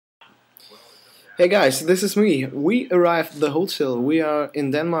Hey guys, this is me. We arrived at the hotel. We are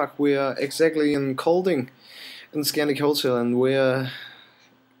in Denmark. We are exactly in Kolding, in Scandic Hotel, and we are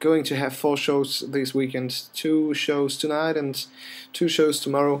going to have 4 shows this weekend. 2 shows tonight and 2 shows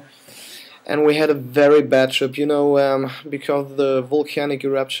tomorrow. And we had a very bad trip, because of the volcanic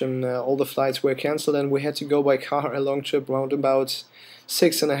eruption. All the flights were cancelled, and we had to go by car a long trip, round about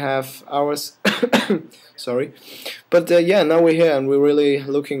 6.5 hours. Sorry, but yeah, now we're here, and we're really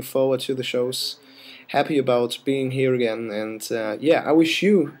looking forward to the shows. Happy about being here again, and yeah, I wish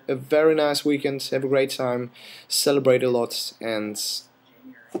you a very nice weekend. Have a great time, celebrate a lot, and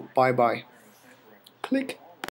bye bye. Click.